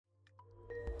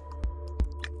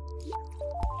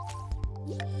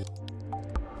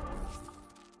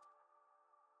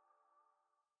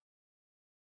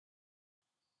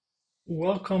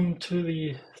Welcome to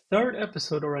the third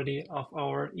episode already of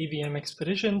our EVM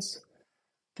Expeditions.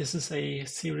 This is a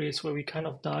series where we kind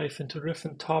of dive into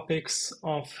different topics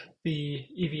of the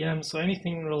EVM, so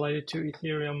anything related to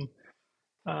Ethereum,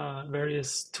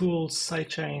 various tools,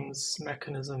 sidechains,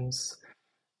 mechanisms.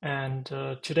 And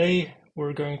today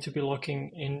we're going to be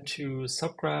looking into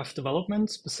subgraph development,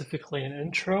 specifically an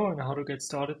intro and how to get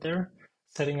started there,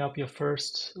 setting up your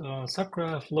first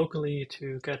subgraph locally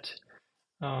to get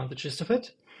the gist of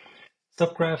it.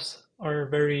 Subgraphs are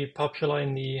very popular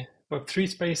in the Web3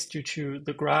 space due to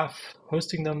the graph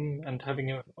hosting them and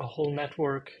having a whole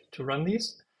network to run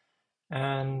these.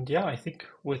 And yeah, I think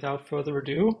without further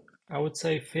ado, I would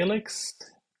say, Felix,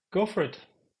 go for it.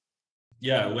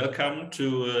 Yeah, welcome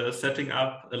to setting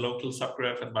up a local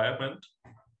subgraph environment.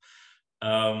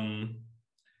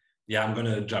 Yeah, I'm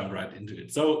gonna jump right into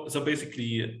it. So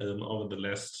basically, over the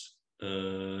last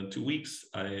 2 weeks,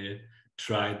 I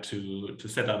tried to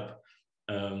set up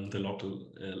the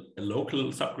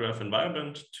local subgraph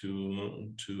environment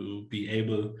to be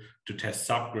able to test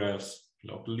subgraphs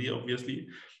locally, obviously.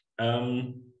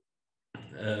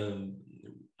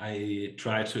 I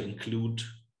try to include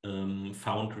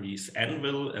Foundry's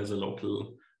Anvil as a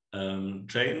local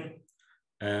chain,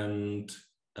 and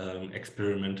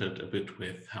experimented a bit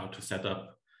with how to set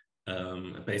up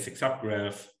a basic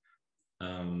subgraph.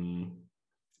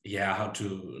 Yeah, how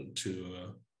to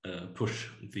push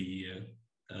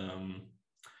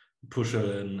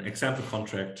an example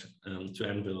contract to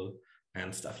Anvil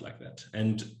and stuff like that,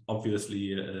 and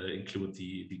obviously include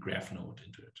the graph node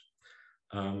into it.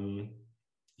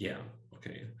 Yeah,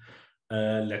 okay.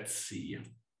 Let's see.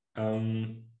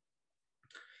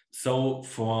 So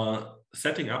for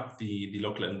setting up the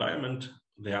local environment,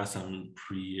 there are some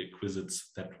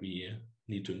prerequisites that we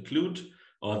need to include,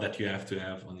 or that you have to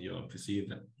have on your PC.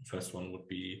 The first one would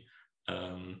be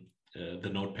the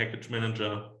node package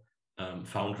manager,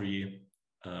 Foundry.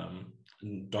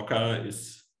 Docker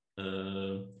is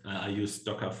I use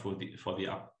Docker for the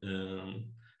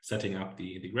setting up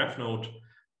the graph node,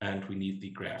 and we need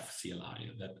the graph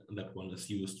CLI. That one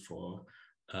is used for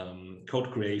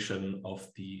code creation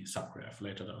of the subgraph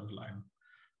later down the line.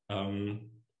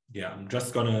 Yeah, I'm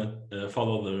just gonna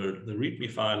follow the README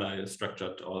file. I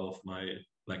structured all of my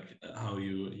how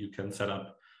you can set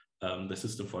up the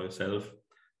system for yourself.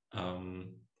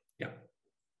 Yeah.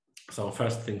 So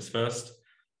first things first,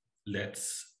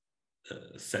 let's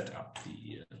set up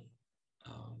the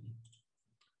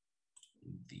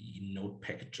node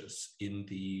packages in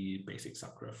the basic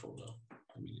subgraph folder.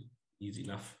 I mean, easy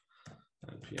enough.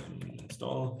 npm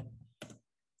install.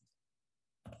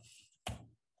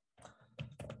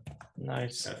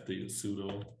 Nice. Have to use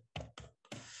sudo.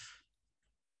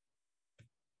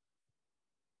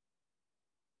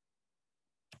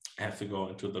 I have to go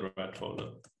into the right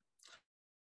folder.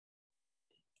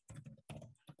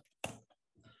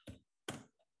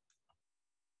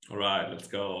 All right, let's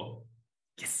go.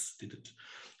 Yes, did it.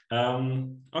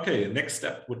 Okay, next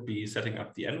step would be setting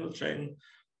up the anvil chain.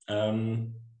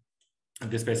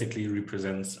 This basically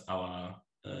represents our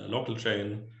local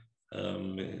chain.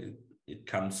 It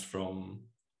comes from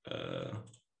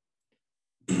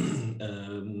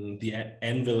the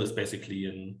anvil is basically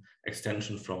an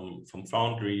extension from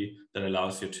Foundry that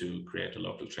allows you to create a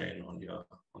local chain on your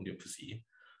PC.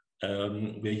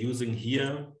 We're using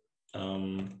here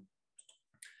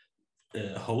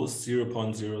host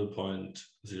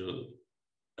 0.0.0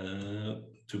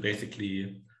 to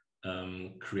basically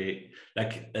create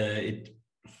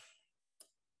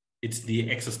it's the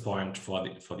access point for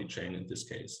the chain in this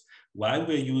case. While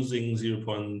we're using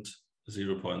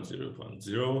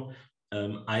 0.0.0.0,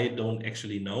 I don't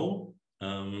actually know.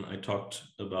 I talked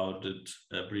about it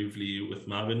briefly with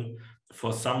Marvin.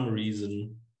 For some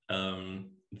reason,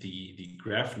 the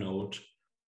graph node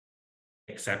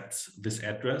accepts this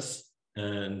address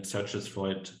and searches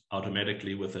for it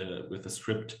automatically with a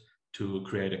script to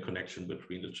create a connection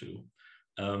between the two.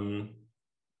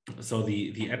 So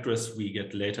the address we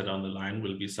get later down the line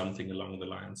will be something along the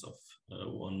lines of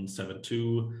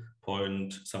 172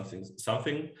 point something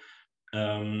something,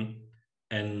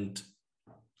 and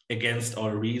against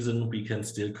our reason we can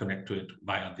still connect to it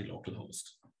via the local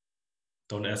host.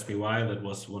 Don't ask me why. That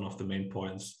was one of the main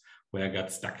points where I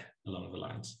got stuck along the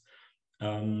lines.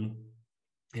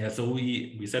 Yeah, so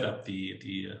we set up the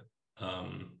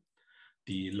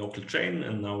local chain,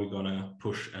 and now we're gonna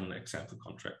push an example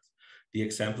contract. The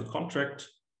example contract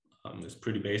is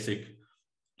pretty basic.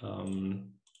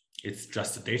 It's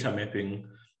just a data mapping.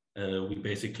 We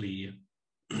basically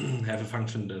have a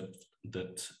function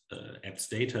that adds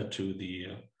data to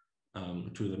the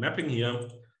mapping here,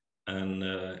 and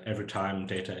every time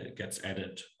data gets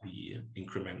added, we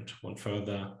increment one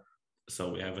further.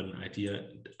 So we have an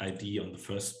ID on the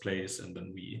first place, and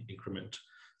then we increment.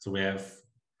 So we have,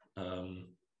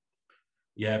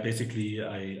 basically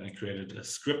I created a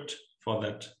script for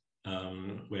that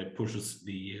where it pushes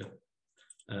the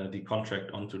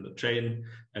contract onto the chain,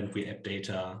 and we add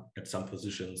data at some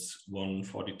positions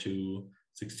 142,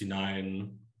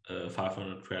 69,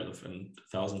 512, and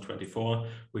 1024.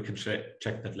 We can check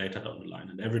that later down the line.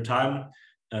 And every time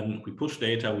we push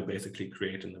data, we basically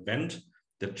create an event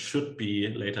that should be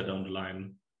later down the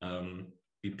line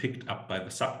be picked up by the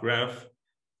subgraph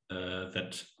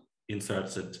that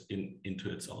inserts it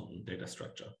into its own data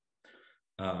structure.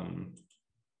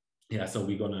 So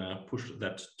we're gonna push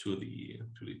that to the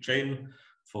chain.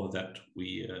 For that,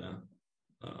 we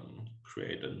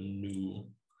create a new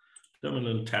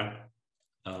terminal tab,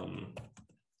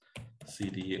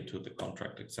 cd into the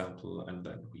contract example, and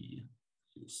then we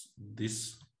use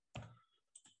this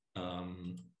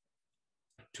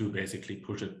to basically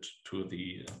push it to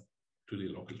the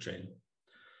local chain.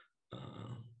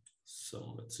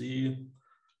 So let's see,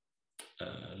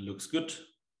 looks good.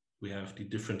 We have the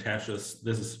different hashes.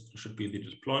 This should be the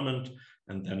deployment,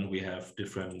 and then we have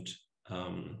different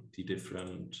add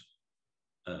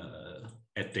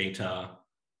data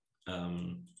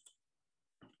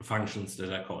functions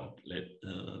that are called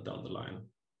down the line.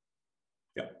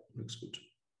 Yeah, looks good.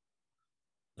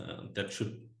 That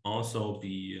should also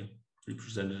be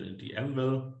represented in the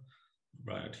anvil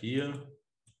right here,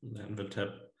 in the anvil tab.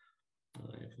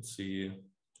 You can see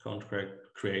contract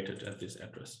created at this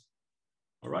address.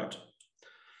 All right.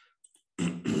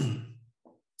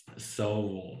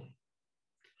 So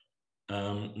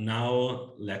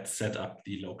now let's set up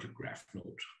the local graph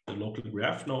node. The local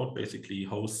graph node basically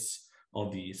hosts all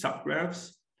the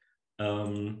subgraphs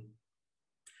and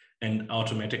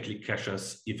automatically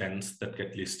caches events that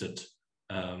get listed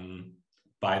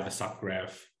by the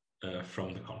subgraph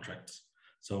from the contracts.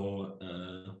 So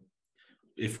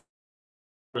if,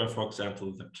 for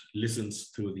example, that listens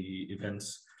to the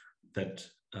events that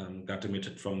got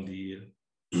emitted from the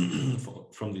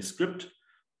from the script,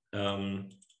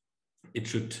 it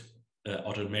should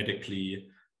automatically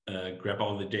grab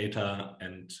all the data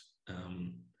and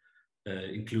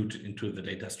include into the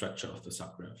data structure of the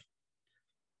subgraph.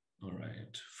 All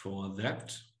right, for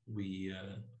that we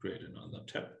create another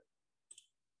tab,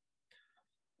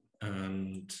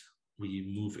 and we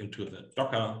move into the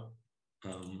Docker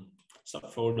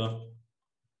subfolder.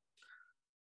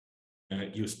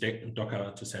 Use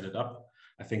Docker to set it up.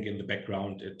 I think in the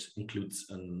background it includes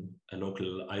a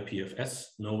local IPFS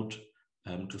node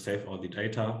to save all the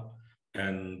data,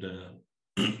 and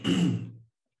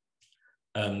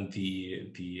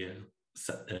the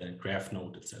graph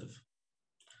node itself.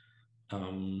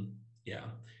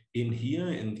 In here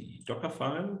in the Docker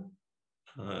file,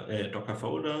 Docker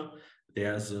folder,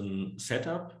 there's a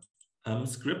setup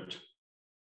script.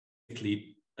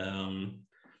 Basically,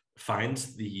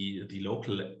 finds the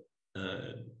local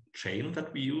chain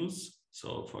that we use.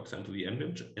 So, for example, the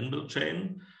anvil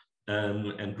chain,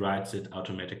 and writes it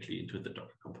automatically into the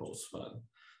Docker Compose file.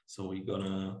 So we're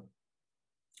gonna,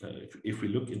 if we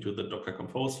look into the Docker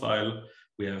Compose file,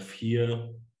 we have here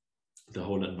the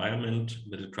whole environment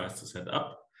that it tries to set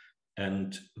up,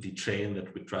 and the chain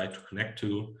that we try to connect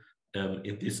to.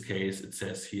 In this case, it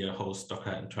says here host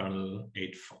Docker internal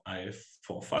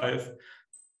 8545.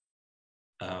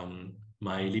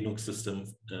 My Linux system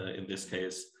in this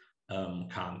case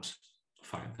can't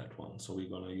find that one, so we're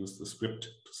going to use the script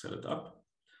to set it up.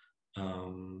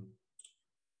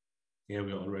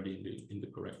 We're already in the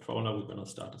correct folder. We're going to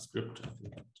start a script. I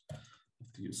think I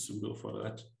have to use sudo for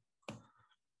that.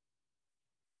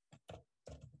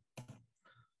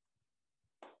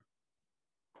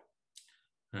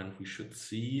 And we should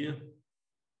see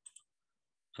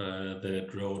that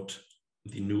it wrote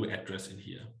the new address in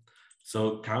here.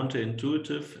 So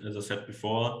counterintuitive, as I said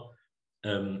before,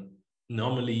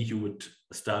 normally you would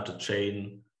start a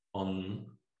chain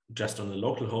just on the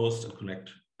local host and connect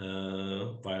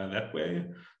via that way,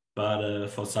 but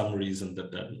for some reason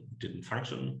that didn't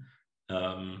function.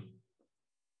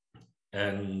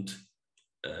 And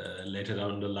later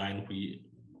down the line, we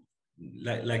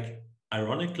like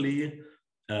ironically,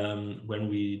 when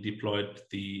we deployed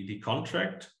the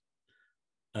contract,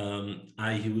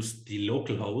 I used the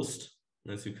local host,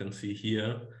 as you can see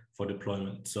here, for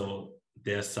deployment. So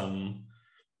there's some,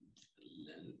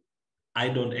 I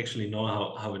don't actually know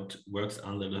how it works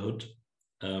under the hood,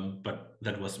 but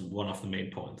that was one of the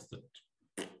main points. That,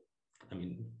 I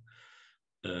mean,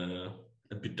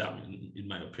 a bit dumb in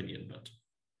my opinion, but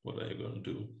what are you going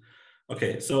to do?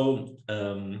 Okay, so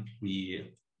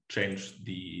we changed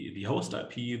the host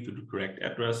IP to the correct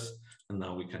address, and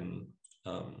now we can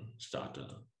start a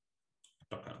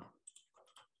Docker.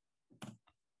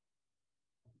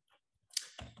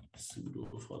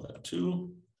 Sudo for that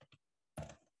too.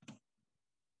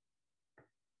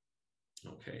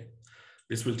 Okay,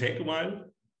 this will take a while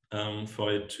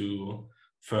for it to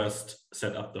first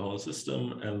set up the whole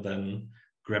system and then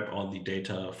grab all the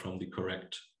data from the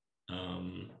correct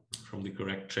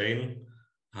chain.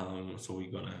 So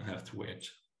we're gonna have to wait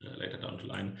later down the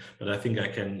line. But I think I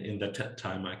can, in that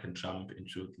time, I can jump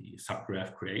into the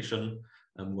subgraph creation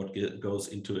and what goes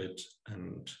into it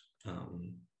and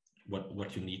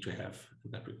what you need to have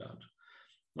in that regard.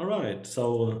 All right,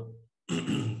 so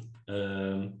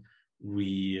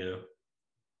we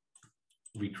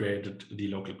created the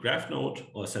local graph node,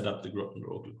 or set up the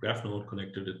local graph node,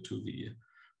 connected it to the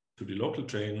local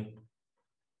chain,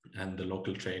 and the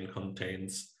local chain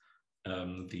contains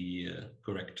the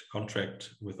correct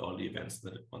contract with all the events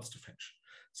that it wants to fetch.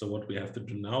 So what we have to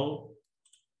do now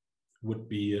would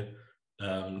be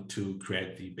to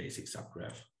create the basic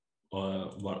subgraph,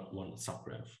 or one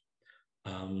subgraph.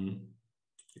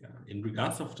 Yeah. In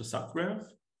regards of the subgraph,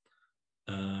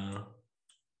 a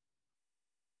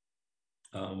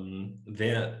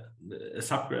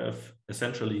subgraph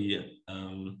essentially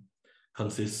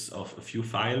consists of a few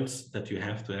files that you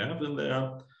have to have in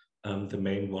there. The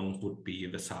main one would be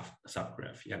the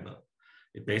subgraph YAML.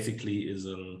 It basically is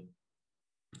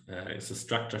a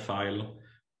structure file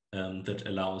that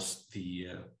allows the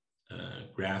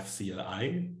graph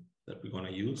CLI that we're going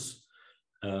to use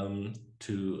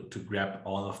to grab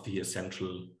all of the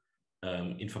essential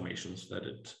informations that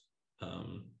it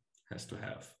has to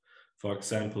have. For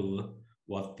example,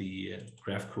 what the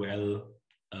GraphQL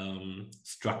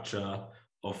structure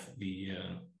of the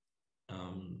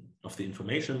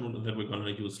information that we're going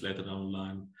to use later down the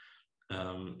line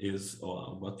is,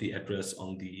 or what the address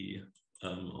on the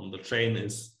chain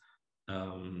is,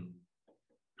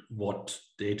 what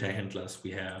data handlers we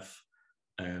have,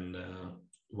 and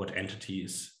what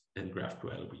entities in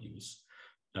GraphQL we use.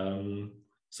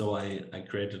 So I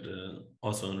created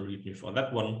also a README for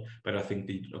that one, but I think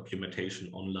the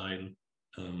documentation online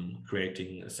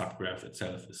creating a subgraph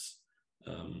itself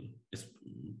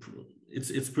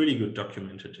it's pretty good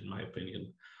documented in my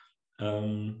opinion.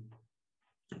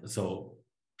 So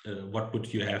what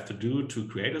would you have to do to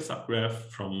create a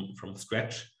subgraph from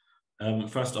scratch?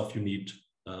 First off, you need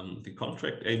the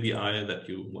contract ABI that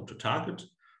you want to target.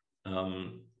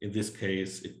 In this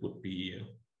case, it would be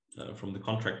from the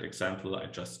contract example, I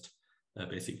just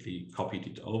basically copied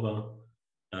it over.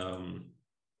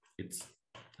 It's,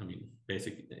 I mean,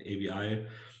 basic ABI.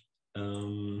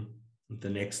 The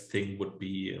next thing would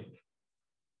be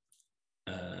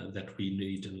that we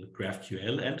need a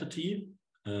GraphQL entity.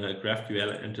 A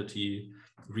GraphQL entity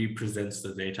represents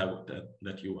the data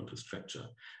that you want to structure.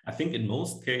 I think in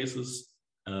most cases,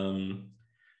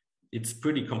 it's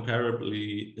pretty comparable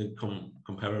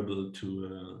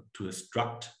to a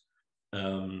struct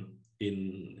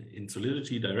in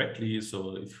Solidity directly.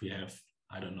 So if we have,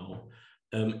 I don't know,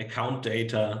 account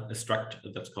data, a struct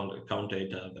that's called account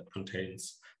data that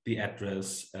contains the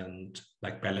address and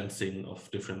like balancing of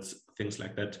different things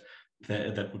like that,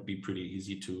 that would be pretty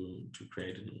easy to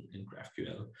create in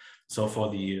GraphQL. So for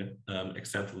the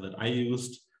example that I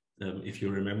used, if you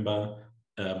remember,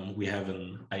 we have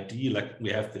an ID, like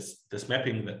we have this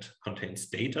mapping that contains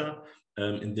data.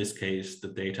 In this case, the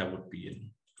data would be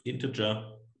an integer,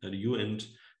 a uint,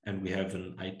 and we have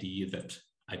an ID that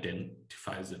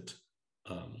identifies it.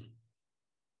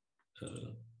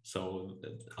 So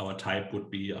our type would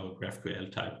be, our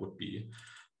GraphQL type would be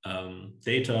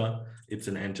data. It's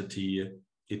an entity.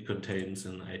 It contains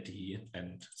an ID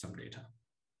and some data.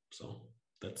 So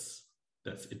that's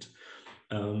it.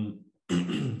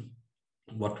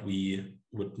 What we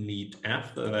would need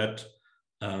after that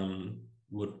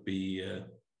would be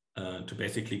to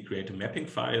basically create a mapping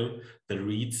file that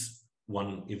reads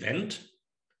one event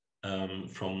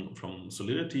from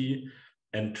Solidity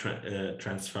and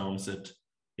transforms it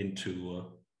into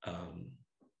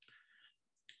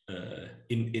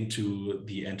into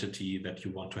the entity that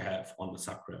you want to have on the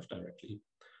subgraph directly.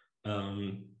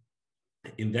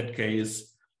 In that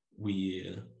case,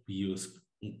 we use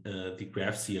the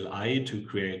graph CLI to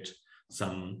create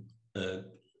some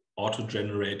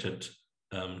auto-generated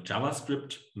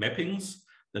JavaScript mappings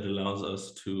that allows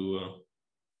us to,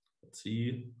 let's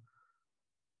see,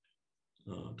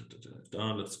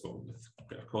 let's go with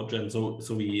graph code gen. So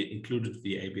we included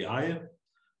the ABI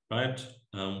right?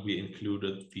 We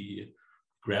included the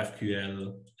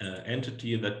GraphQL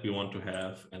entity that we want to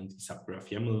have and the subgraph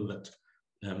YAML that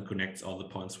connects all the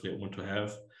points we want to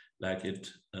have. Like it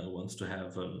wants to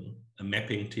have a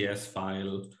mapping TS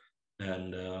file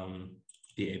and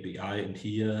the API in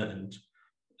here, and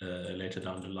later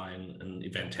down the line an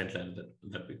event handler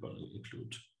that we're going to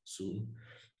include soon.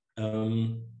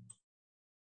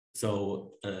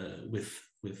 So with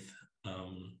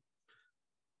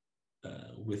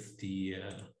the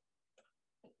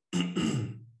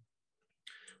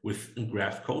with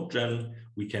Graph Code Gen,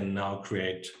 we can now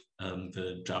create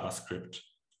the JavaScript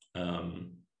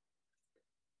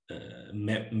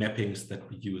mappings that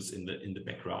we use in the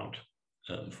background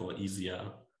for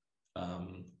easier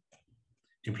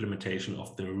implementation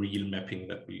of the real mapping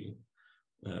that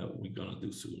we're gonna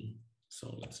do soon.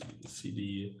 So let's see the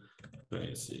CD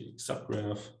basic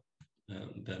subgraph,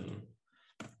 and then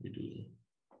we do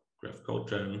graph code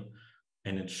gen,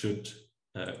 and it should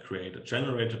create a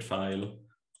generated file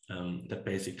that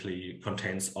basically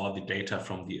contains all the data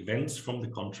from the events from the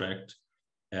contract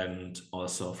and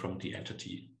also from the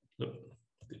entity. Nope,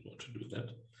 didn't want to do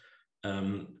that.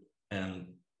 And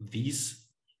these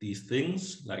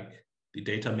things, like the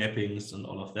data mappings and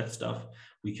all of that stuff,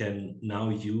 we can now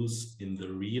use in the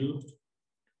real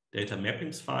data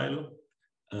mappings file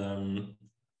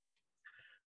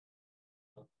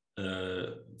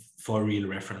for real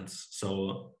reference.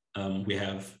 So we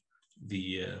have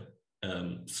the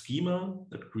schema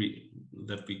that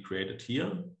we created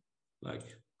here,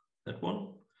 like that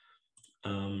one.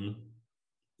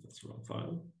 That's the wrong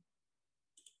file.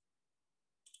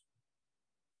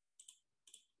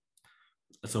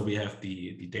 So we have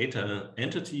the data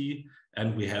entity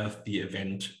and we have the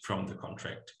event from the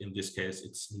contract. In this case,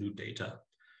 it's new data.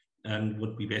 And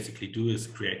what we basically do is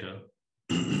create a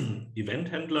event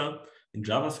handler in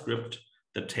JavaScript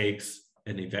that takes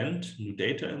an event, new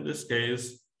data in this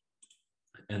case,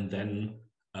 and then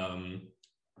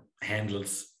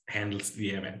handles the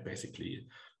event basically.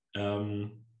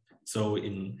 So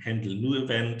in handle new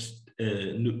event,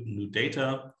 new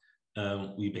data,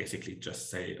 we basically just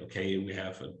say, okay, we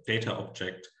have a data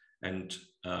object and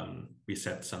we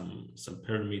set some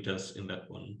parameters in that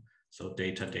one. So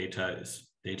data is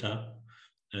data,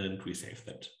 and we save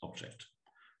that object.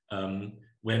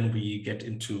 When we get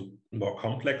into more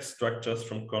complex structures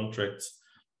from contracts,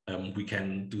 we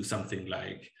can do something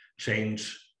like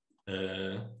change.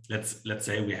 Let's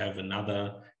say we have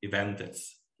another event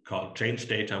that's called change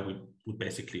data. We would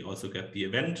basically also get the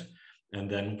event, and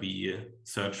then we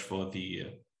search for the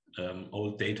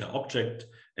old data object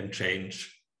and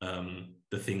change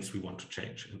the things we want to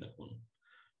change in that one.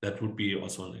 That would be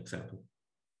also an example.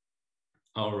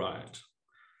 All right.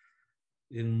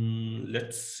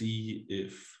 Let's see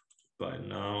if by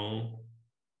now.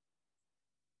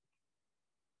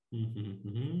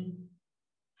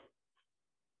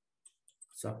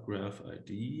 Subgraph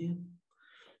ID.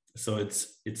 So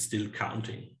it's still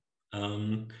counting.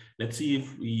 Let's see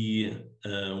if we,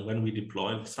 when we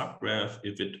deploy the subgraph,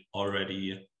 if it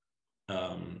already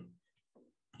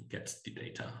gets the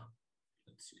data.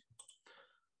 Let's see.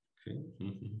 Okay.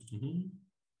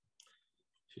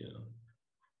 Here.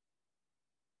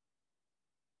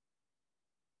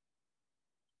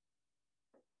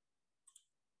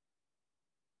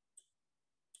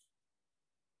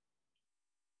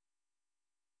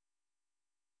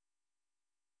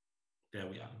 There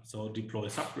we are. So deploy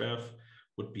subgraph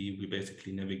would be, we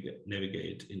basically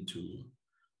navigate into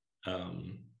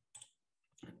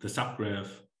the subgraph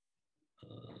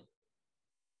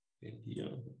in here.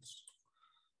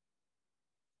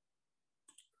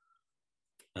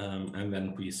 And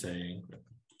then we say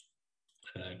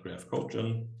graph code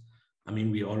gen. I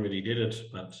mean, we already did it,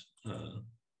 but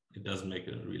it doesn't make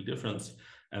a real difference.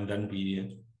 And then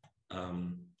we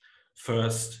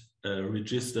first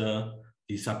register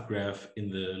the subgraph in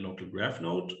the local graph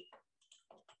node.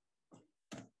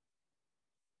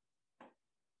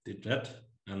 Did that,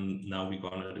 and now we're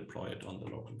gonna deploy it on the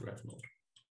local graph node.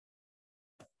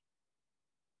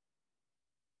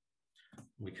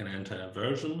 We can enter a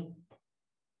version.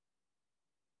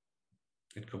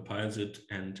 It compiles it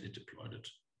and it deployed it.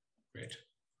 Great.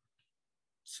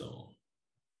 So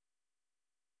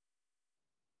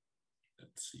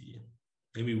let's see.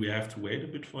 Maybe we have to wait a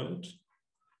bit for it,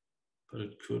 but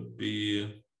it could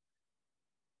be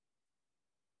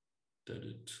that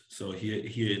it. So here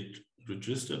it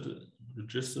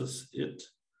registers it,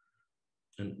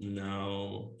 and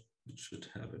now it should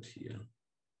have it here.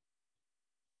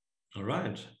 All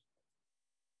right. Let's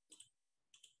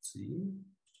see.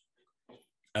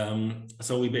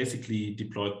 So we basically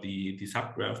deployed the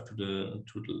subgraph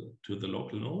to the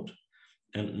local node,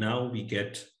 and now we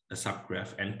get a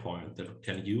subgraph endpoint that we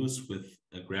can use with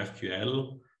a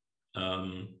GraphQL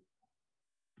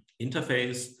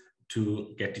interface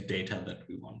to get the data that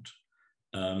we want.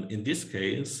 In this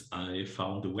case, I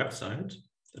found a website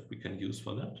that we can use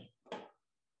for that.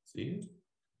 See,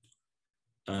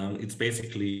 it's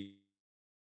basically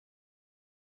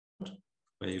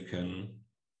where you can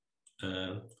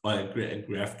or a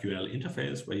GraphQL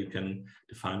interface where you can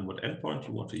define what endpoint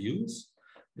you want to use.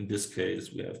 In this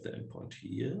case, we have the endpoint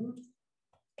here.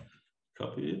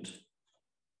 Copy it,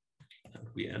 and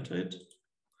we enter it.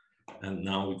 And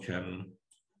now we can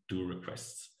do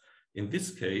requests. In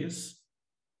this case,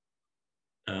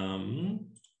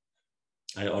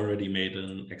 I already made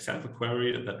an example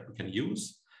query that we can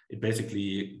use. It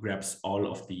basically grabs all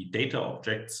of the data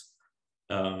objects,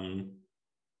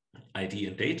 ID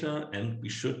and data, and we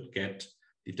should get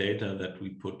the data that we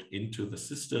put into the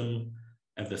system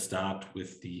at the start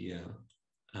with the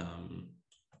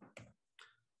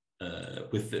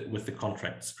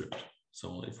contract script.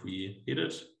 So if we hit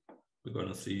it, we're going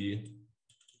to see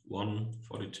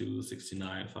 142,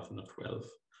 69, 512,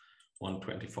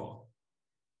 124.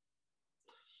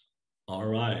 All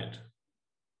right.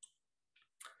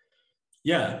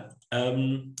 Yeah,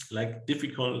 like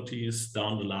difficulties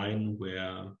down the line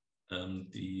where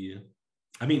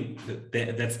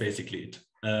that's basically it.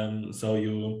 So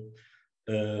you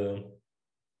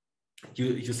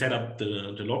set up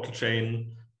the local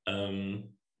chain,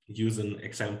 use an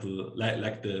example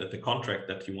like the contract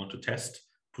that you want to test,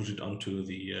 push it onto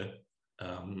the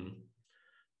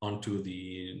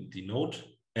node,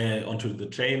 onto the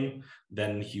chain.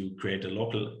 Then you create a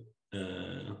local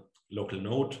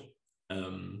node,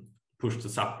 push the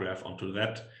subgraph onto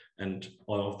that, and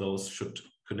all of those should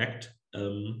connect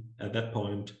at that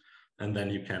point, and then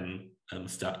you can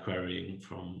start querying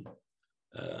from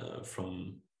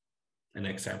an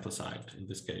example side. In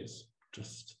this case,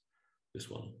 just this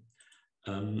one.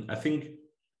 I think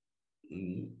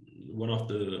one of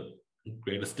the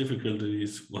greatest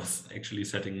difficulties was actually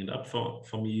setting it up for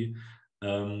me,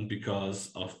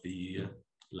 because of the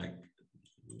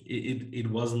it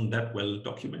wasn't that well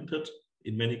documented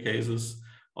in many cases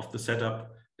of the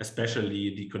setup,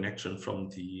 especially the connection from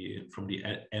the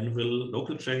anvil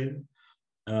local chain.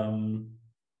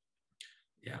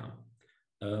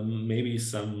 Maybe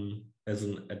some as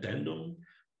an addendum,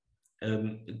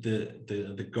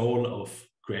 the goal of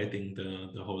creating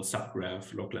the whole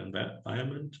subgraph local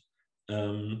environment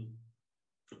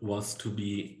was to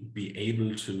be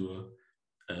able to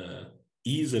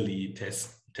easily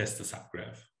test the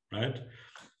subgraph, right?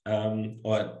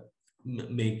 Or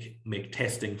make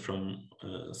testing from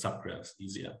subgraphs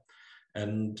easier.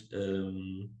 And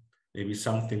maybe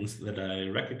some things that I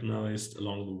recognized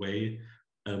along the way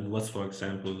was, for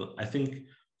example, I think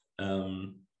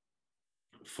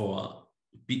for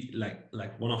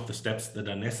one of the steps that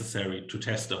are necessary to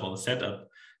test the whole setup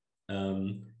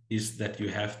is that you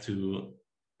have to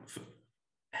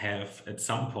have at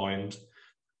some point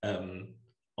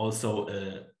also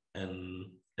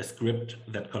a script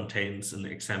that contains an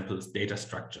example's data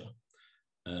structure.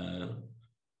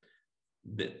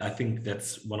 I think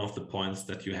that's one of the points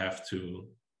that you have to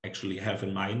actually have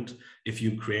in mind. If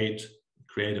you create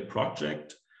a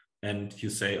project and you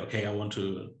say, okay, I want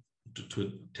to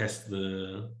test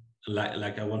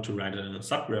I want to write a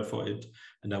subgraph for it,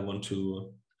 and I want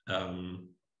to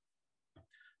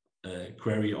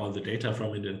query all the data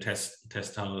from it and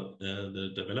test how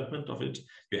the development of it,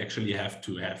 you actually have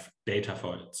to have data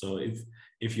for it. So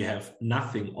if you have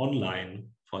nothing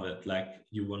online for that, like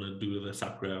you want to do the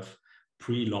subgraph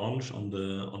pre-launch on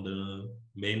the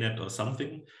mainnet or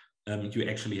something, you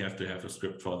actually have to have a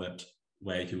script for that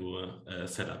where you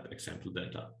set up example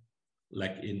data,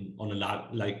 like on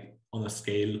a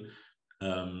scale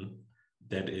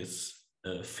that is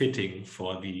fitting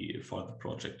for the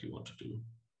project you want to do.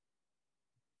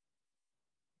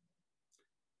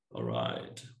 All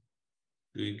right.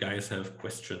 Do you guys have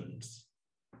questions?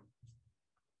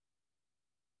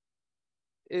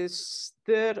 Is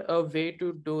there a way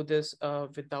to do this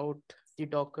without the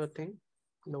Docker thing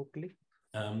locally?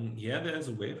 Yeah, there's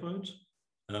a way for it.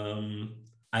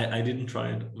 I didn't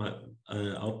try it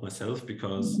out myself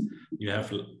because you have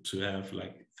to have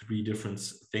like 3 different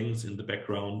things in the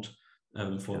background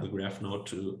for the graph node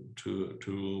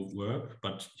to work,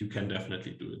 but you can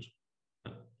definitely do it.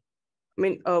 I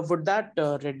mean, would that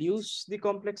reduce the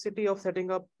complexity of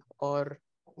setting up or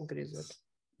increase it?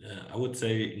 I would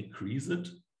say increase it,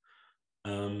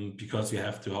 because you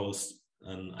have to host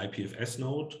an IPFS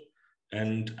node,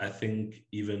 and I think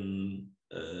even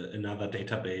another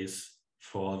database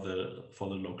for the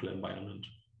local environment,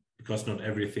 because not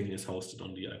everything is hosted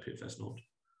on the IPFS node.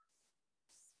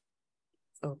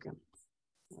 Okay.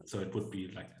 So it would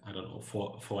be like, I don't know,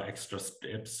 four extra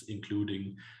steps,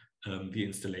 including the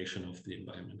installation of the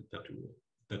environment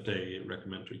that they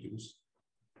recommend to use.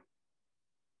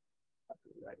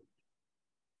 Right.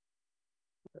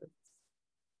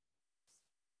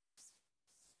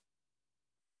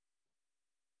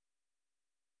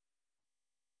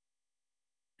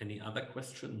 Any other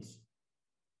questions?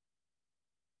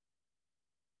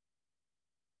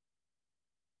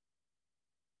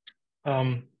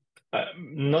 I'm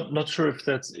not sure if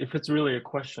it's really a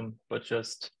question, but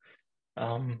just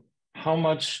how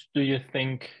much do you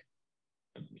think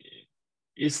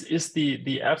is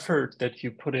the effort that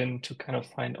you put in to kind of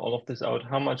find all of this out?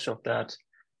 How much of that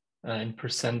in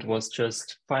percent was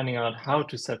just finding out how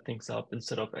to set things up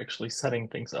instead of actually setting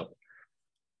things up?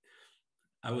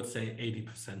 I would say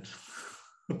 80%.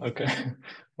 Okay.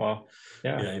 Wow.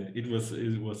 Yeah. Yeah, it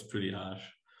was pretty harsh.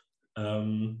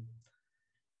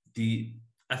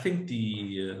 I think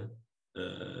the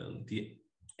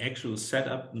actual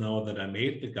setup, now that I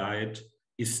made the guide,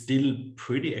 is still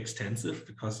pretty extensive,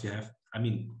 because you have, I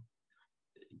mean,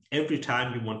 every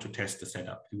time you want to test the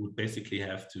setup, you would basically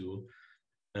have to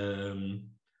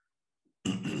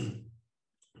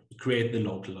create the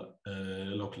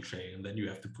local chain, and then you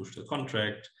have to push the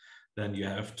contract, then you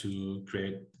have to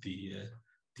create the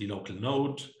local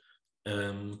node,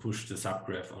 push the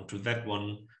subgraph onto that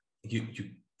one. You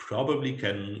probably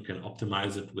can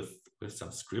optimize it with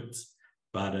some scripts,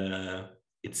 but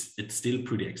it's still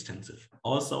pretty extensive.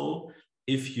 Also,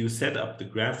 if you set up the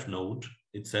graph node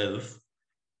itself,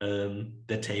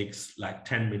 that takes like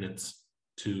 10 minutes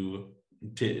till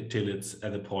it's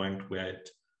at the point where it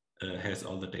has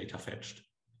all the data fetched.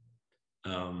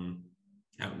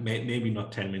 Maybe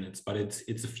not 10 minutes, but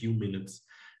it's a few minutes.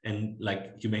 And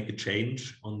like, you make a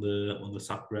change on the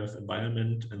subgraph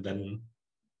environment, and then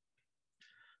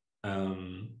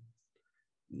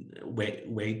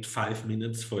wait 5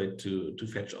 minutes for it to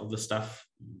fetch all the stuff.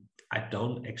 I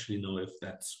don't actually know if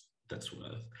that's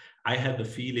worth. I had the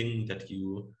feeling that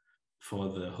for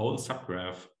the whole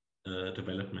subgraph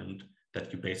development,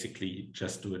 that you basically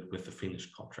just do it with the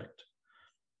finished contract.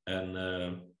 And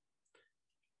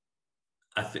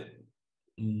I think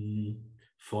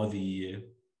for the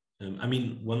I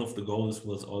mean, one of the goals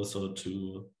was also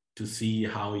to see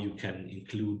how you can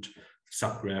include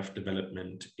subgraph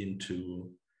development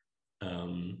into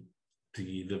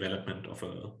the development of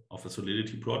a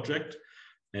Solidity project.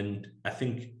 And I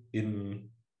think in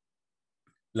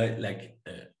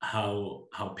how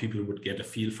people would get a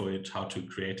feel for it, how to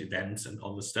create events and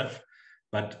all the stuff.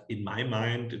 But in my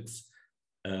mind, it's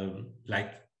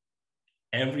like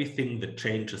everything that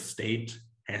changes state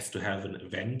has to have an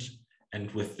event, and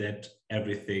with that,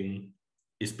 everything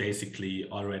is basically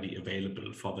already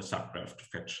available for the subgraph to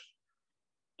fetch.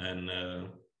 And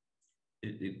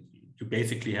you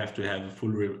basically have to have a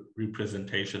full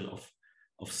representation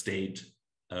of state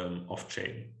off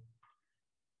chain.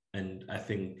 And I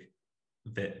think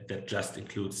that just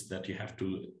includes that you have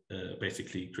to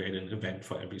basically create an event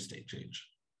for every state change.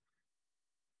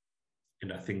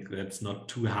 And I think that's not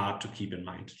too hard to keep in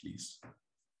mind, at least.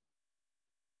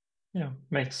 Yeah,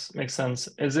 makes sense.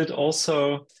 Is it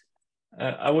also,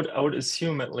 I would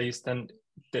assume at least then,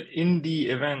 that in the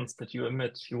events that you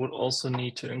emit, you would also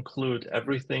need to include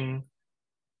everything,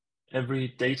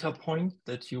 every data point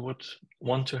that you would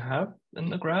want to have in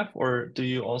the graph, or do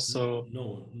you also?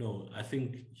 No. I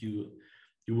think you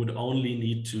would only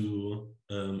need to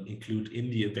include in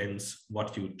the events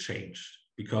what you changed,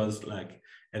 because like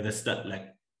at the start,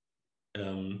 like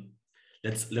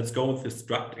let's go with the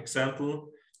struct example.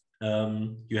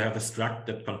 You have a struct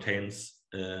that contains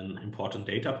an important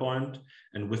data point,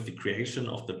 and with the creation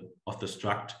of the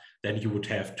struct, then you would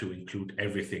have to include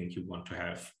everything you want to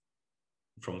have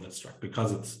from that struct,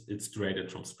 because it's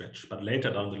created from scratch. But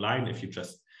later down the line, if you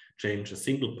just change a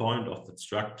single point of that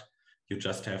struct, you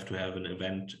just have to have an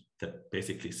event that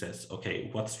basically says, okay,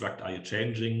 what struct are you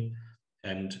changing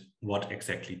and what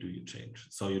exactly do you change?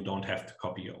 So you don't have to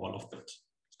copy all of that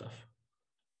stuff.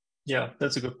 Yeah,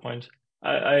 that's a good point.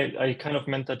 I kind of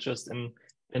meant that just in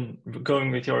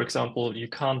going with your example, you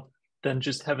can't then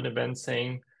just have an event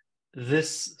saying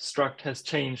this struct has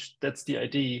changed, that's the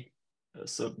ID.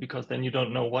 So because then you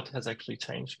don't know what has actually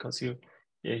changed, because you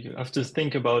have to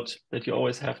think about that you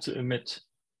always have to emit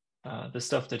the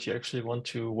stuff that you actually want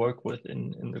to work with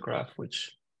in the graph,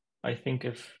 which I think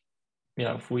if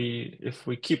we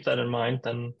keep that in mind,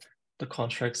 then the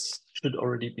contracts should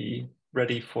already be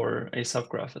ready for a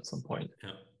subgraph at some point.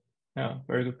 Yeah. Yeah,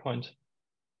 very good point.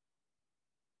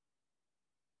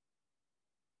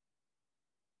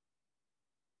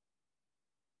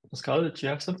 Pascal, did you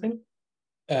have something?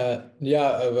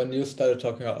 When you started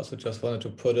talking, I also just wanted to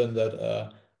put in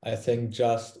that I think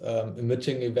just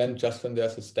emitting event just when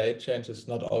there's a state change is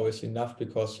not always enough,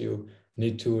 because you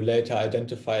need to later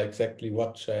identify exactly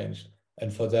what changed.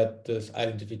 And for that, this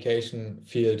identification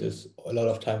field is a lot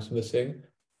of times missing.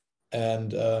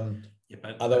 And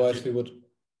otherwise we would...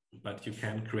 But you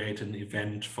can create an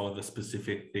event for the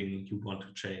specific thing you want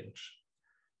to change.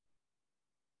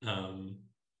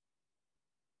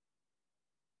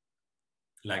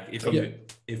 Like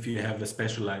if you have a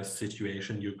specialized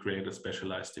situation, you create a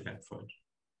specialized event for it.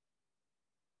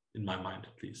 In my mind,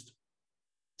 at least.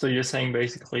 So you're saying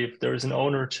basically if there is an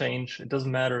owner change, it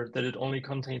doesn't matter that it only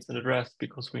contains an address,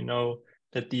 because we know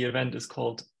that the event is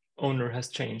called owner has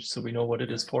changed, so we know what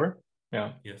it is for.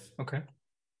 Yeah. Yes. Okay.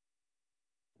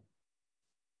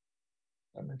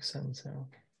 That makes sense. Yeah.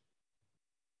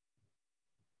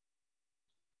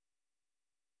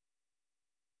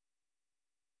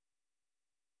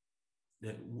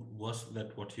 Was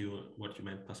that what you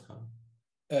meant, Pascal?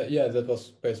 Yeah, that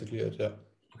was basically it. Yeah.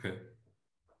 Okay.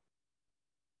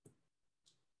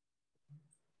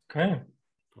 Okay.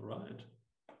 All right.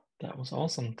 That was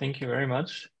awesome. Thank you very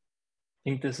much. I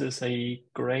think this is a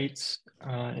great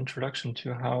introduction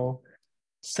to how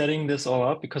setting this all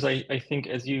up, because I think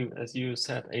as you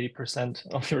said, 80%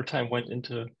 of your time went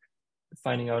into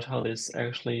finding out how this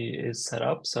actually is set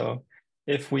up. So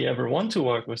if we ever want to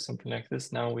work with something like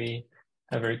this, now we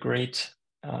have a great,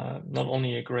 not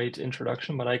only a great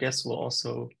introduction, but I guess we'll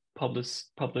also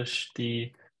publish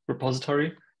the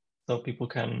repository so people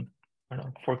can, I don't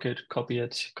know, fork it,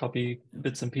 copy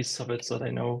bits and pieces of it so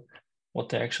they know what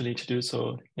they actually need to do.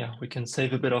 So yeah, we can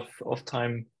save a bit of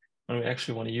time when we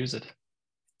actually want to use it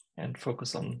and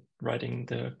focus on writing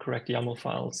the correct YAML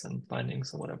files and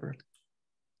bindings or whatever.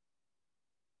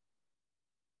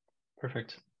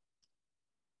 Perfect.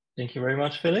 Thank you very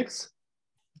much, Felix.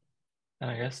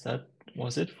 And I guess that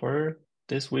was it for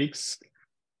this week's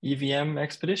EVM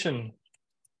expedition.